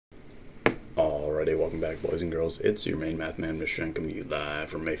Alrighty, welcome back, boys and girls. It's your main math man, Mr. Shen, coming to you live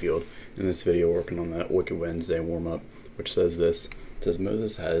from Mayfield. In this video, we're working on that Wicked Wednesday warm-up, which says this. It says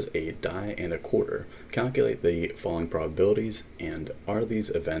Moses has a die and a quarter. Calculate the following probabilities, and are these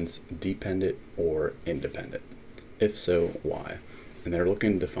events dependent or independent? If so, why? And they're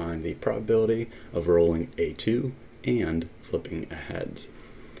looking to find the probability of rolling a 2 and flipping a heads.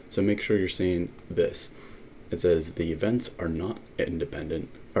 So make sure you're seeing this. It says the events are not independent,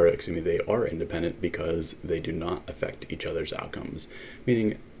 or excuse me, they are independent because they do not affect each other's outcomes.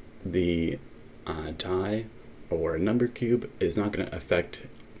 Meaning the die or a number cube is not going to affect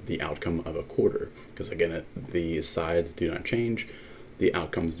the outcome of a quarter, because again, the sides do not change, the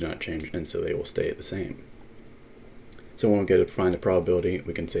outcomes do not change, and so they will stay the same. So when we get to find a probability,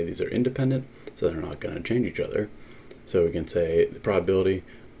 we can say these are independent, so they're not going to change each other. So we can say the probability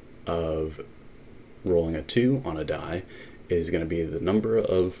of rolling a 2 on a die is going to be the number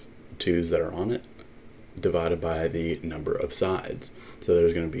of 2s that are on it divided by the number of sides. So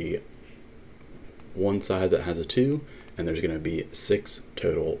there's going to be one side that has a 2, and there's going to be 6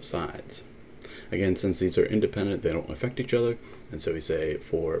 total sides. Again, since these are independent, they don't affect each other, and so we say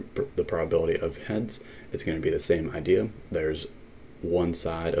for the probability of heads, it's going to be the same idea. There's one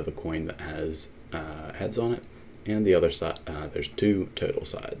side of the coin that has heads on it, and the other side, there's 2 total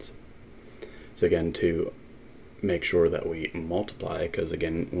sides. So again, to make sure that we multiply, because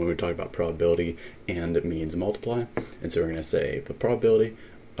again, when we talk about probability, and it means multiply, and so we're going to say the probability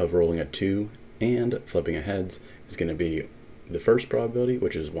of rolling a 2 and flipping a heads is going to be the first probability,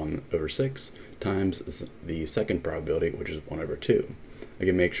 which is 1/6, times the second probability, which is 1/2.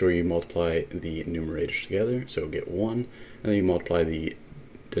 Again, make sure you multiply the numerators together, so get 1, and then you multiply the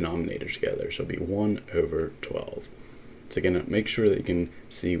denominators together, so it'll be 1/12. So again, make sure that you can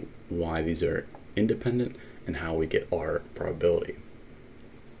see why these are independent and how we get our probability.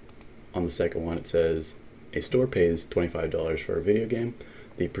 On the second one, it says a store pays $25 for a video game.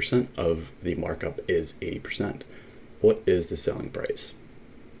 The percent of the markup is 80%. What is the selling price?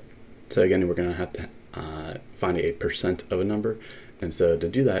 So again, we're going to have to find a percent of a number. And so to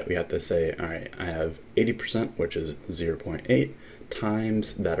do that, we have to say, all right, I have 80%, which is 0.8,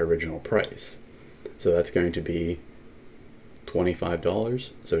 times that original price. So that's going to be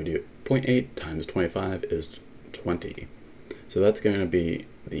 $25. So we do 0.8 times 25 is 20. So that's going to be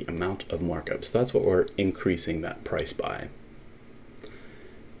the amount of markup. So that's what we're increasing that price by.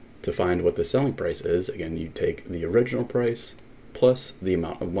 To find what the selling price is, again, you take the original price plus the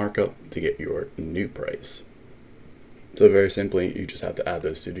amount of markup to get your new price. So very simply, you just have to add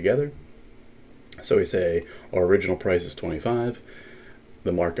those two together. So we say our original price is 25,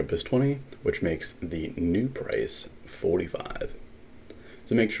 the markup is 20, which makes the new price 45.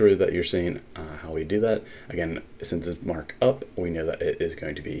 So make sure that you're seeing how we do that. Again, since it's mark up, we know that it is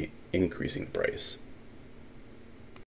going to be increasing the price.